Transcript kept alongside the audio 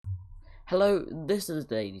Hello, this is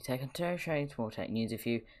Daily Tech, and today I'm sharing some more tech news with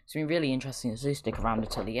you. It's been really interesting, so stick around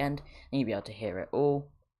until the end, and you'll be able to hear it all.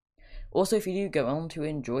 Also, if you do go on to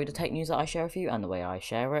enjoy the tech news that I share with you, and the way I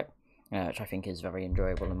share it, which I think is very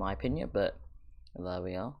enjoyable in my opinion, but there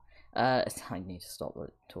we are. I need to stop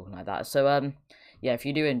talking like that. So, yeah, if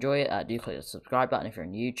you do enjoy it, do click the subscribe button if you're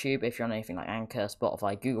on YouTube. If you're on anything like Anchor,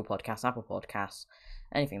 Spotify, Google Podcasts, Apple Podcasts,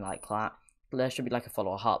 anything like that, there should be like a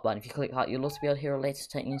follow or heart button. If you click that, you'll also be able to hear the latest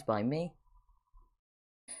tech news by me.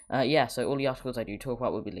 Yeah, so all the articles I do talk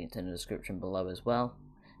about will be linked in the description below as well.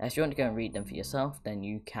 If you want to go and read them for yourself, then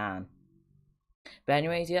you can. But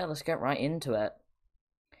anyways, yeah, let's get right into it.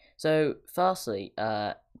 So, firstly,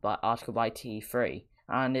 article by T3,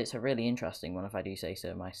 and it's a really interesting one if I do say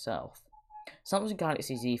so myself. Samsung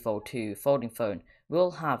Galaxy Z Fold 2 folding phone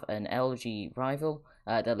will have an LG rival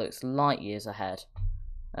that looks light years ahead,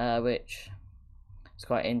 which is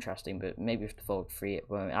quite interesting, but maybe with the Fold 3 it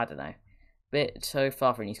won't, I don't know. But so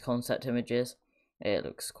far from these concept images, it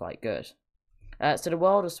looks quite good. So the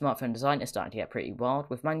world of smartphone design is starting to get pretty wild,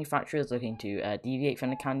 with manufacturers looking to deviate from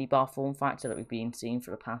the candy bar form factor that we've been seeing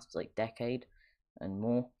for the past decade and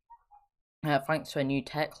more. Thanks to a new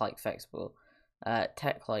tech like flexible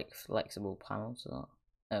panels,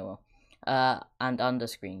 and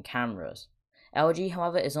under-screen cameras. LG,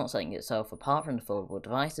 however, is not setting itself apart from the foldable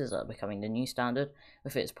devices that are becoming the new standard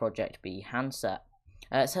with its Project B handset.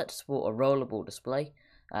 It's set to support a rollable display,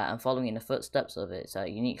 and following in the footsteps of its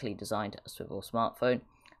uniquely designed swivel smartphone,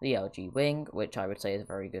 the LG Wing, which I would say is a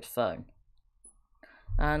very good phone.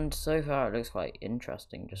 And so far it looks quite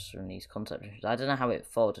interesting just from these concept images. I don't know how it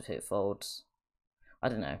folds, if it folds. I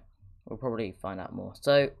don't know. We'll probably find out more.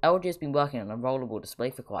 So LG has been working on a rollable display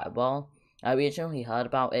for quite a while. We originally heard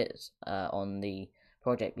about it on the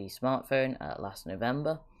Project B smartphone last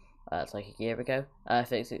November. It's like a year ago.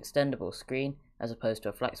 For its extendable screen, as opposed to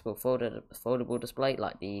a flexible foldable display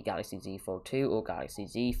like the Galaxy Z Fold 2 or Galaxy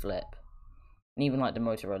Z Flip, and even like the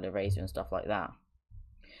Motorola Razr and stuff like that.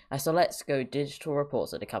 So Let's Go Digital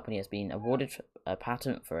reports that the company has been awarded a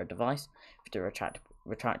patent for a device with a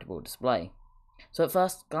retractable display. So at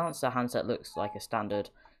first glance, the handset looks like a standard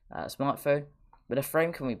smartphone, but the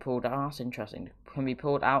frame can be pulled out. That's interesting. Can be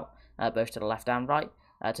pulled out both to the left and right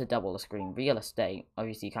to double the screen real estate.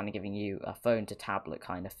 Obviously, kind of giving you a phone to tablet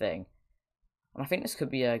kind of thing. And I think this could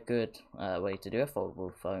be a good way to do a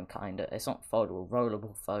foldable phone, kind of. It's not foldable,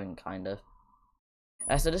 rollable phone, kind of.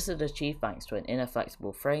 So this is achieved thanks to an inner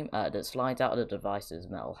flexible frame that slides out of the device's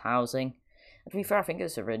metal housing. And to be fair, I think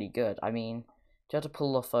it's really good. I mean, to have to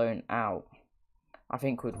pull the phone out, I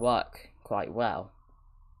think would work quite well.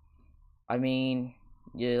 I mean,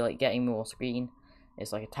 you're getting more screen.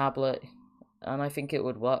 It's like a tablet, and I think it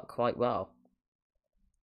would work quite well.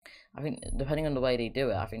 I think, depending on the way they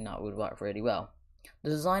do it, I think that would work really well. The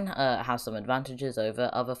design has some advantages over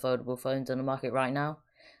other foldable phones in the market right now.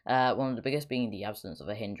 One of the biggest being the absence of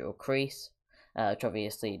a hinge or crease, which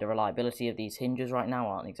obviously the reliability of these hinges right now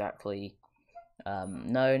aren't exactly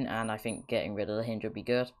known, and I think getting rid of the hinge would be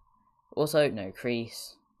good. Also, no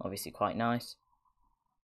crease, obviously quite nice.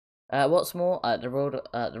 What's more, the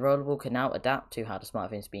rollable can now adapt to how the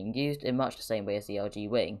smartphone is being used in much the same way as the LG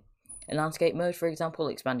Wing. In landscape mode, for example,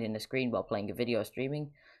 expanding the screen while playing a video or streaming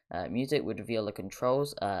music would reveal the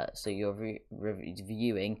controls, so your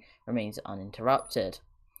viewing remains uninterrupted.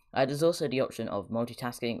 There's also the option of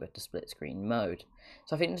multitasking with the split screen mode.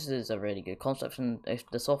 So I think this is a really good concept, and if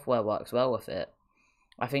the software works well with it,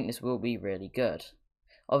 I think this will be really good.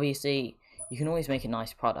 Obviously, you can always make a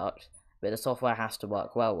nice product, but the software has to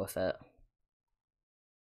work well with it.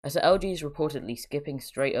 So LG is reportedly skipping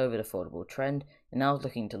straight over the foldable trend and now is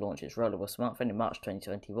looking to launch its rollable smartphone in March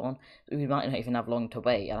 2021. So we might not even have long to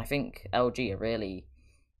wait, and I think LG are really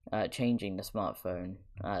changing the smartphone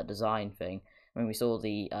design thing. When we saw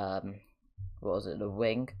the the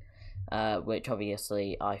Wing, which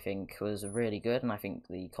obviously I think was really good, and I think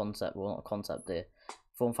the the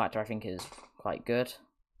form factor I think is quite good.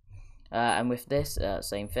 And with this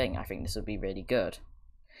same thing, I think this would be really good.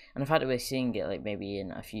 And the fact that we're seeing it maybe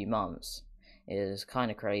in a few months is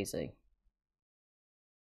kind of crazy.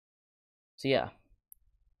 So yeah.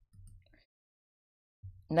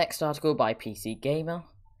 Next article by PC Gamer.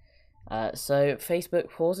 So Facebook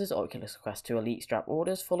pauses Oculus Quest 2 Elite strap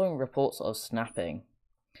orders following reports of snapping.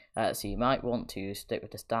 So you might want to stick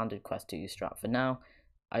with the standard Quest 2 strap for now.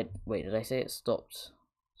 Wait, did I say it stopped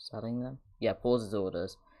selling them? Yeah, pauses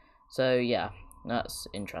orders. So yeah, that's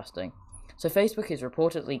interesting. So Facebook is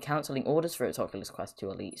reportedly cancelling orders for its Oculus Quest 2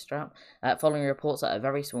 Elite strap, following reports that a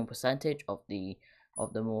very small percentage of the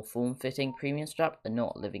more form-fitting premium strap are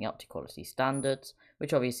not living up to quality standards,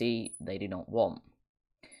 which obviously they do not want.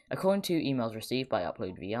 According to emails received by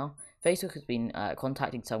Upload VR, Facebook has been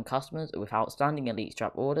contacting some customers with outstanding Elite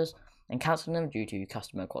Strap orders and cancelling them due to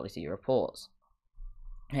customer quality reports.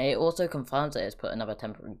 It also confirms that it has put another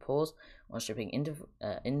temporary pause on shipping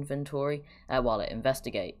inventory while it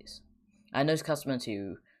investigates. And those customers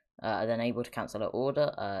who are then able to cancel their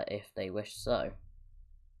order if they wish so.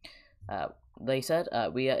 They said,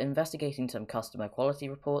 we are investigating some customer quality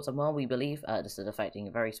reports, and while we believe this is affecting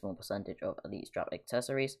a very small percentage of Elite Strap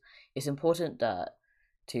accessories, it's important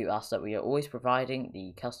to us that we are always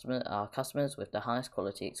providing our customers with the highest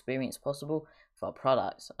quality experience possible for our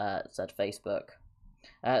products, said Facebook.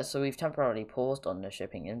 So we've temporarily paused on the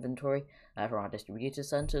shipping inventory from our distributor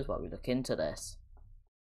centres while we look into this.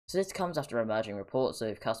 So this comes after emerging reports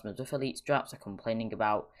of customers with Elite straps are complaining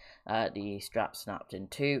about the strap snapped in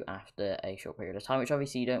two after a short period of time, which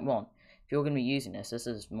obviously you don't want. If you're going to be using this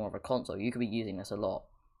is more of a console, you could be using this a lot.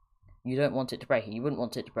 You don't want it to break, and you wouldn't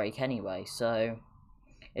want it to break anyway, so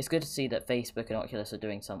it's good to see that Facebook and Oculus are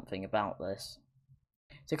doing something about this.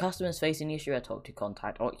 So customers facing the issue are told to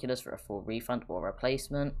contact Oculus for a full refund or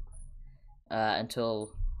replacement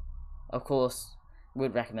until, of course,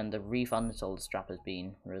 would recommend the refund until the strap has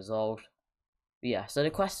been resolved. But yeah, so the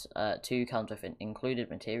Quest 2 comes with an included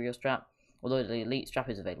material strap, although the Elite strap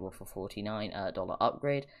is available for $49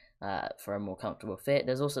 upgrade for a more comfortable fit.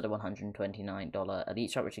 There's also the $129 Elite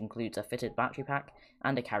strap, which includes a fitted battery pack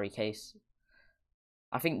and a carry case.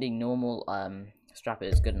 I think the normal strap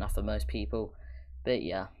is good enough for most people, but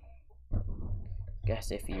yeah,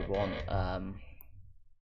 guess if you want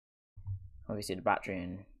obviously the battery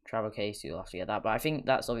and travel case, you'll have to get that, but I think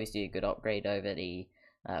that's obviously a good upgrade over the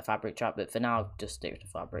fabric strap. But for now, just stick with the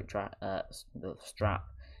fabric the strap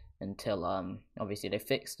until obviously they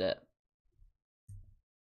fixed it.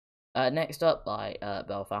 Next up, by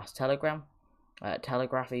Belfast Telegraph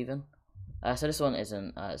even. So this one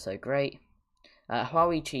isn't so great.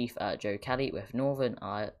 Huawei chief Joe Kelly with Northern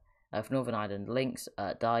Ireland links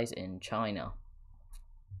dies in China.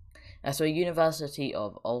 So a University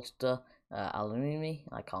of Ulster alumni,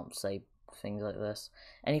 I can't say things like this,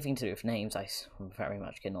 anything to do with names I very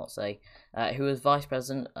much cannot say, who was Vice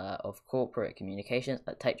President of Corporate Communications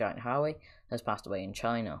at tech giant Huawei, has passed away in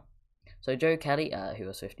China. So Joe Kelly, who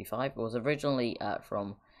was 55, was originally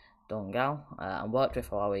from Dongao and worked with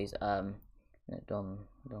Huawei's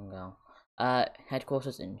Dongao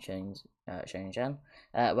headquarters in Shenzhen,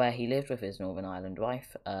 where he lived with his Northern Ireland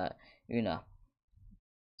wife, Una.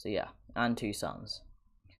 So yeah, and two sons.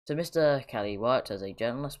 So Mr. Kelly worked as a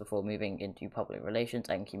journalist before moving into public relations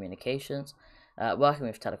and communications, working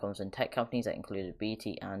with telecoms and tech companies that included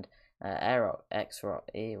BT and Xerox. I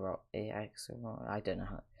don't know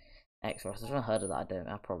how. Xerox. I've never heard of that.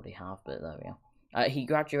 I probably have, but there we go. He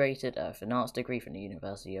graduated a finance degree from the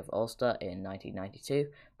University of Ulster in 1992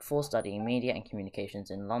 before studying media and communications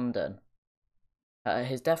in London.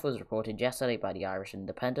 His death was reported yesterday by the Irish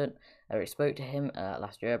Independent, which spoke to him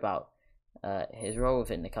last year about his role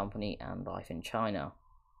within the company and life in China.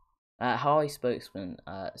 Huawei spokesman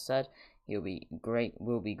said will be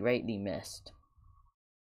greatly missed.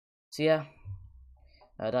 So yeah,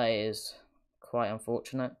 that is quite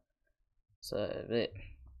unfortunate. So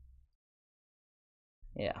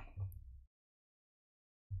yeah,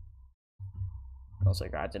 also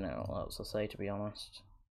I don't know what else to say, to be honest.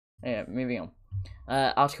 Yeah, moving on.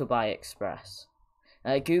 Article by Express.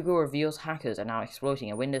 Google reveals hackers are now exploiting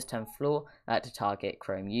a Windows 10 flaw to target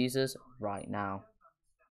Chrome users right now.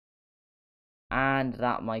 And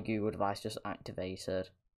that my Google device just activated.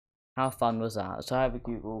 How fun was that? So I have a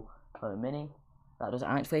Google Home Mini that was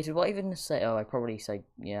activated. What even say? Oh, I probably said,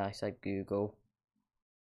 yeah, I said Google.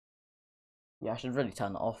 Yeah, I should really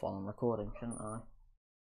turn it off while I'm recording, shouldn't I?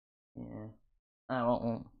 Yeah. Oh,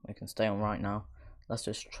 well, we can stay on right now. Let's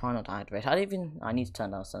just try not to activate. I need to turn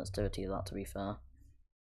down sensitivity of that, to be fair.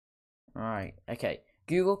 Alright, okay.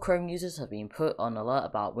 Google Chrome users have been put on alert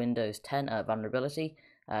about Windows 10 vulnerability,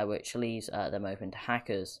 which leaves them open to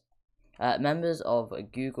hackers. Members of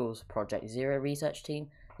Google's Project Zero research team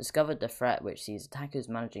discovered the threat, which sees attackers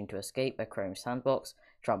managing to escape a Chrome sandbox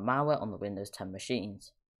to run malware on the Windows 10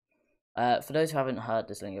 machines. For those who haven't heard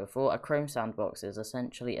this lingo before, a Chrome sandbox is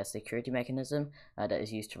essentially a security mechanism that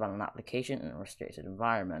is used to run an application in a restricted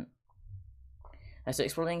environment. So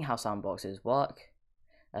explaining how sandboxes work,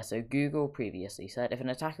 so Google previously said if an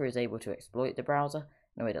attacker is able to exploit the browser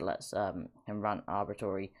in a way that lets him run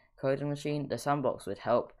arbitrary code in the machine, the sandbox would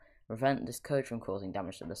help prevent this code from causing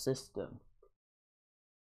damage to the system.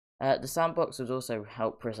 The sandbox would also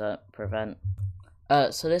help prevent.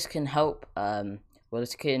 So this can help. So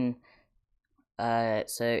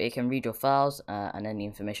it can read your files and any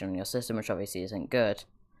information on your system, which obviously isn't good.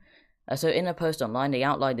 So in a post online, they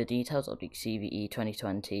outlined the details of the CVE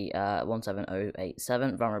 2020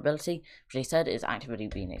 17087 vulnerability, which they said is actively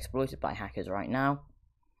being exploited by hackers right now.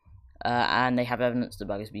 And they have evidence the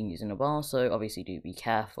bug is being used in a while, so obviously do be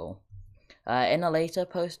careful. In a later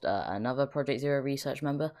post, another Project Zero research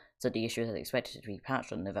member said the issue is expected to be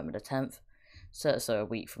patched on November the 10th, so a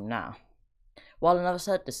week from now. While another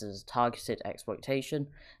said this is targeted exploitation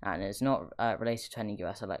and is not related to any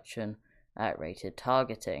US election rated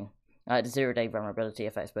targeting. The zero-day vulnerability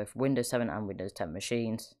affects both Windows 7 and Windows 10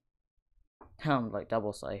 machines. Kind like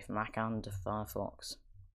double safe, Mac and Firefox.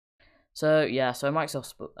 So yeah, so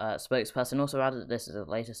Microsoft spokesperson also added that this is the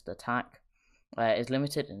latest attack. It is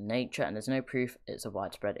limited in nature and there's no proof it's a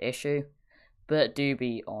widespread issue. But do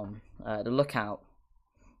be on the lookout,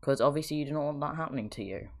 because obviously you do not want that happening to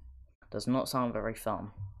you. Does not sound very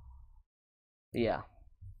fun. But yeah.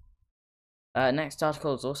 Next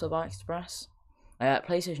article is also by Express.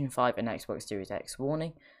 PlayStation 5 and Xbox Series X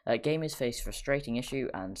warning. Gamers face frustrating issue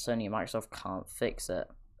and Sony and Microsoft can't fix it.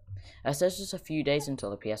 So it's just a few days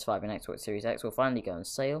until the PS5 and Xbox Series X will finally go on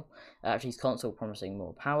sale. These console promising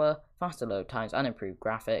more power, faster load times and improved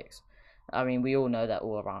graphics. I mean, we all know that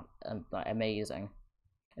all around amazing.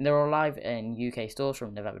 And they're all live in UK stores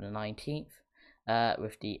from November the 19th.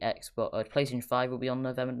 With the PlayStation 5 will be on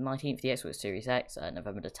November the 19th, the Xbox Series X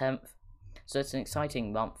November the 10th. So it's an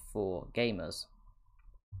exciting month for gamers.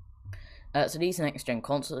 So these next-gen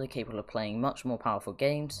consoles are capable of playing much more powerful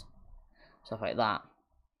games, stuff like that.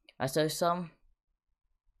 So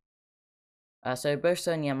both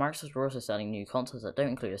Sony and Microsoft are also selling new consoles that don't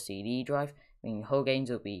include a CD drive, meaning whole games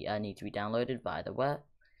will be need to be downloaded via the web.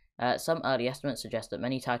 Some early estimates suggest that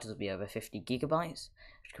many titles will be over 50 gigabytes,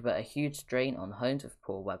 which could put a huge strain on homes with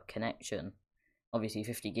poor web connection. Obviously,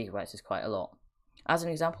 50 gigabytes is quite a lot. As an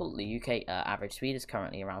example, the UK average speed is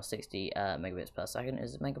currently around 60 megabits per second.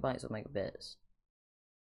 Is it megabytes or megabits?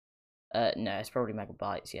 No, it's probably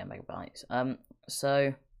megabytes. Yeah, megabytes.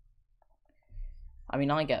 So, I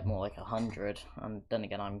mean, I get more like 100, and then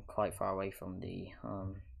again, I'm quite far away from the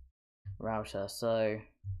router, so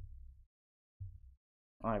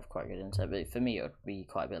I have quite good internet. But for me, it would be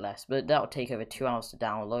quite a bit less. But that would take over 2 hours to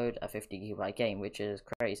download a 50 gigabyte game, which is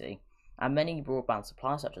crazy. And many broadband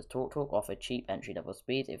suppliers such as TalkTalk offer cheap entry-level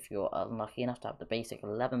speeds. If you're unlucky enough to have the basic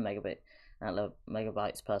 11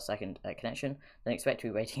 megabytes per second connection, then expect to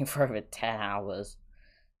be waiting for over 10 hours.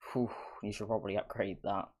 Whew, you should probably upgrade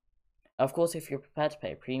that. Of course, if you're prepared to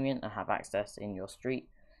pay a premium and have access in your street,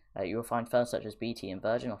 you will find firms such as BT and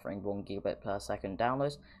Virgin offering 1 gigabit per second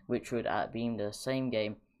downloads, which would beam the same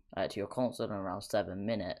game to your console in around 7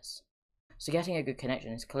 minutes. So getting a good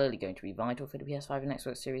connection is clearly going to be vital for the PS5 and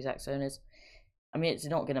Xbox Series X owners. I mean, it's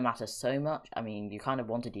not going to matter so much. I mean, you kind of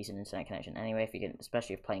want a decent internet connection anyway, if you can,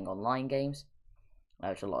 especially if playing online games,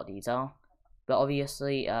 which a lot of these are. But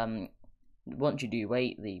obviously, once you do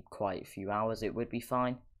wait the quite a few hours, it would be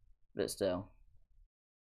fine. But still.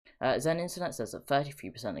 Zen Internet says that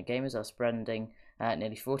 33% of gamers are spending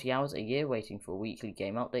nearly 40 hours a year waiting for weekly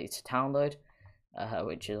game updates to download,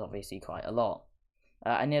 which is obviously quite a lot.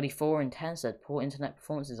 And nearly 4 in 10 said poor internet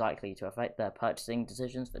performance is likely to affect their purchasing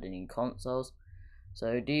decisions for the new consoles.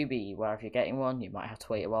 So do be aware if you're getting one, you might have to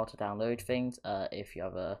wait a while to download things if you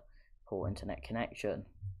have a poor internet connection.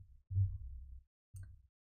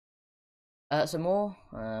 Some more.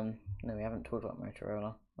 No, we haven't talked about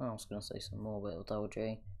Motorola. Oh, I was going to say some more, but it'll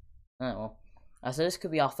LG. Oh well. So this could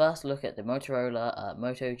be our first look at the Motorola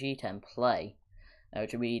Moto G10 Play,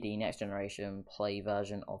 which will be the next generation Play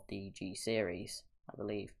version of the G series, I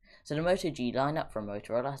believe. So the Moto G lineup from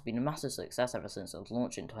Motorola has been a massive success ever since it was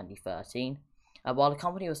launched in 2013, while the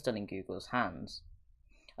company was still in Google's hands.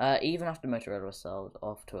 Even after Motorola was sold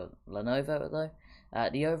off to Lenovo, though,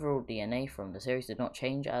 the overall DNA from the series did not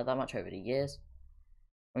change that much over the years.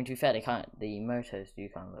 I mean, to be fair, the Motos do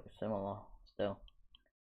kind of look similar still.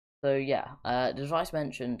 So yeah, the device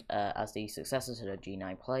mentioned as the successor to the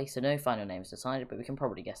G9 Play, so no final names decided, but we can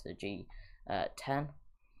probably guess the G10.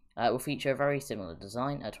 Will feature a very similar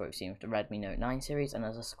design to what we've seen with the Redmi Note 9 series, and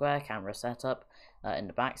has a square camera setup in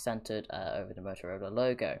the back centered over the Motorola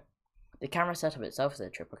logo. The camera setup itself is a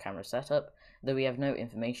triple camera setup, though we have no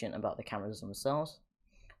information about the cameras themselves.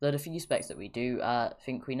 Though the few specs that we do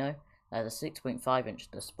think we know, the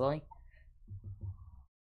 6.5-inch display.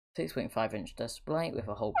 6.5-inch display with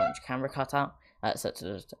a whole bunch camera cutout set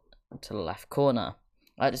to the left corner.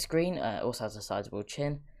 The screen also has a sizable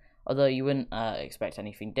chin, although you wouldn't expect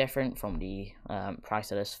anything different from the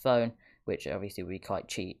price of this phone, which obviously would be quite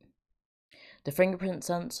cheap. The fingerprint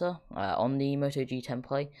sensor on the Moto G10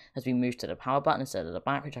 Play has been moved to the power button instead of the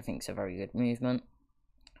back, which I think is a very good movement.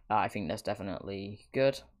 I think that's definitely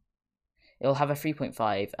good. It'll have a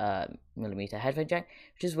 3.5 millimeter headphone jack,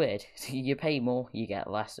 which is weird. You pay more, you get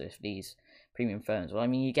less with these premium phones. Well, I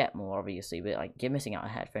mean, you get more obviously, but like you're missing out on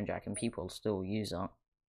a headphone jack, and people still use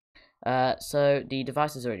that. So the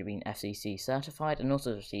device has already been FCC certified and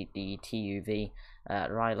also received the TUV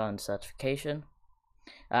Ryland certification.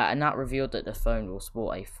 And that revealed that the phone will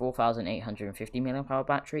support a 4,850 mAh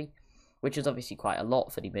battery, which is obviously quite a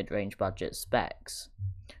lot for the mid-range budget specs,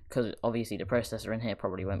 because obviously the processor in here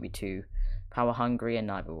probably won't be too power hungry, and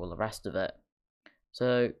neither will the rest of it.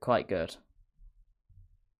 So quite good.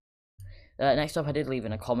 Next up, I did leave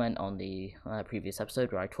in a comment on the previous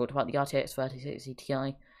episode where I talked about the RTX 3060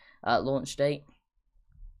 Ti launch date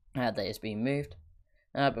that is being moved,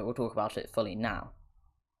 but we'll talk about it fully now.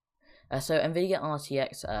 So NVIDIA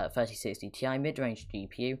RTX 3060 Ti mid-range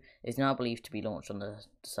GPU is now believed to be launched on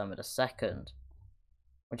December the 2nd,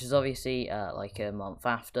 which is obviously like a month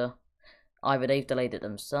after. Either they've delayed it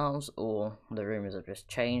themselves or the rumours have just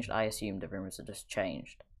changed. I assume the rumours have just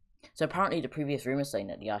changed. So apparently the previous rumours saying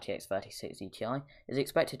that the RTX 3060 Ti is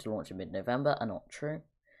expected to launch in mid-November are not true.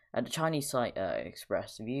 The Chinese site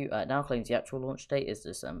ExpressView now claims the actual launch date is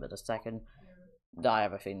December the 2nd. I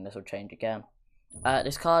have a feeling this will change again.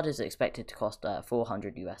 This card is expected to cost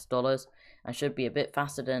 $400 US and should be a bit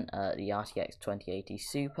faster than the RTX 2080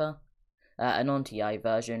 Super. A non-TI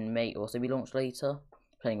version may also be launched later,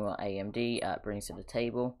 depending on what AMD brings to the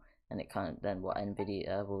table, and it kind of then what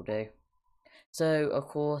NVIDIA will do. So of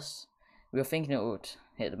course, we were thinking it would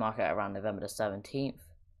hit the market around November the 17th,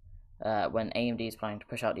 when AMD is planning to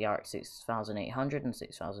push out the RX 6800 and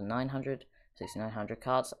 6900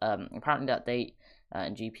 cards. Apparently that date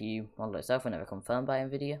and GPU model itself were never confirmed by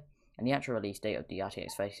NVIDIA, and the actual release date of the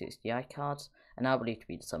RTX 3060 Ti cards are now believed to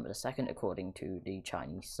be December the 2nd, according to the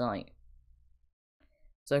Chinese site.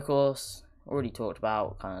 So of course, already talked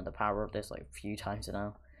about kind of the power of this like a few times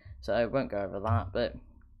now, so I won't go over that, but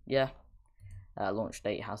yeah, launch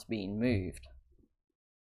date has been moved.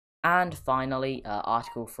 And finally,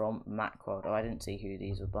 article from Macworld. Oh, I didn't see who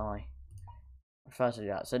these were by. Refer to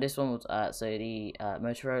that. So this one was so the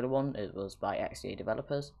Motorola one, it was by XDA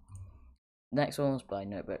developers. The next one was by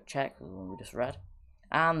Notebook Check, the one we just read,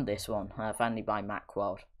 and this one finally by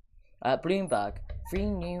Macworld. Bloomberg, 3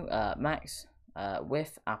 new Macs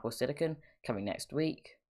with Apple Silicon coming next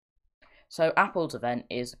week. So Apple's event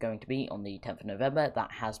is going to be on the 10th of November.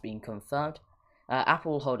 That has been confirmed.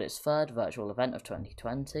 Apple will hold its 3rd virtual event of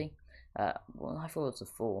 2020. Well, I thought it was the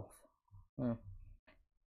 4th.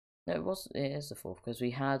 No, it is the 4th, because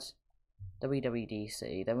we had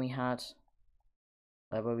WWDC, then we had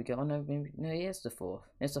where we go. Oh no, it is the 4th.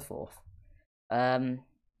 It's the 4th. And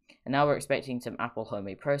now we're expecting some Apple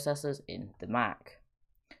homemade processors in the Mac.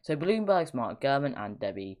 So Bloomberg's Mark Gurman and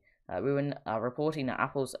Debbie Ruin are reporting that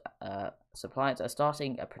Apple's suppliers are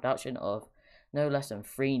starting a production of no less than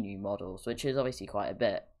 3 new models, which is obviously quite a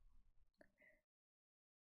bit.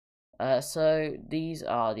 So these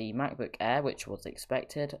are the MacBook Air, which was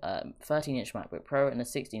expected, 13-inch MacBook Pro and a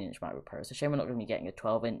 16-inch MacBook Pro. It's a shame we're not going to be getting a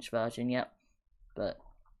 12-inch version yet, but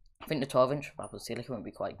I think the 12-inch Apple Silicon would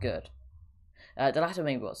be quite good. The latter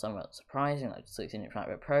may be what's somewhat surprising, like the 16-inch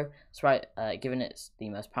MacBook Pro, given it's the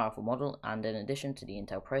most powerful model, and in addition to the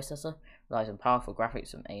Intel processor, relies on powerful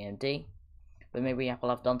graphics from AMD. But maybe Apple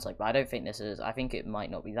have done something, but I don't think this is. I think it might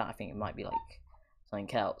not be that. I think it might be like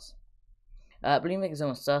something else. Bloomberg is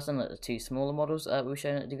almost certain that the 2 smaller models were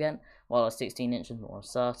shown at the event, while a 16-inch is more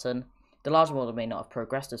uncertain. The larger model may not have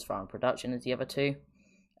progressed as far in production as the other 2,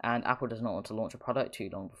 and Apple does not want to launch a product too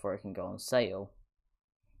long before it can go on sale.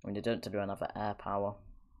 I mean, they don't do another air power.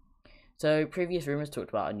 So previous rumours talked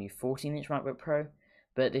about a new 14-inch MacBook Pro,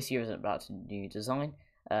 but this year isn't about a new design.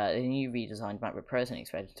 The new redesigned MacBook Pro isn't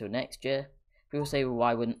expected until next year. People say, well,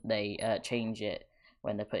 why wouldn't they change it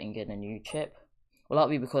when they're putting in a new chip? Well, that'll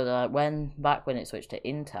be because back when it switched to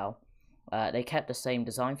Intel, they kept the same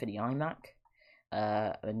design for the iMac,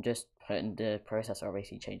 and just put in the processor,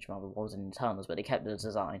 obviously changed from what was in internals, but they kept the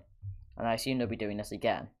design, and I assume they'll be doing this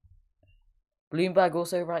again. Bloomberg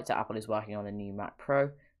also writes that Apple is working on a new Mac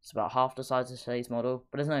Pro. It's about half the size of today's model,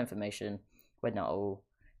 but there's no information when that will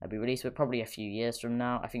be released, but probably a few years from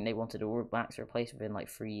now. I think they wanted all Macs replaced within like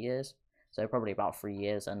 3 years. So probably about 3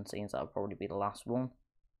 years, and seems that will probably be the last one.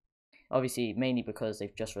 Obviously, mainly because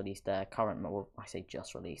they've just released their current, well, I say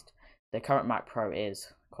just released, their current Mac Pro is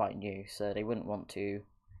quite new, so they wouldn't want to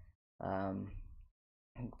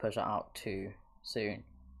push that out too soon.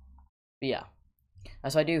 But yeah,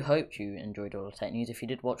 so I do hope you enjoyed all the tech news. If you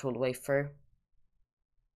did watch all the way through,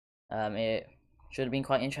 it should have been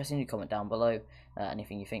quite interesting. You comment down below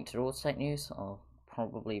anything you think towards tech news. I'll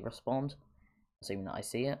probably respond, assuming that I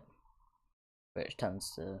see it, which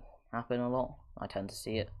tends to happen a lot. I tend to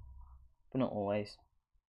see it, but not always.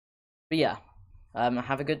 But yeah,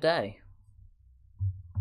 have a good day.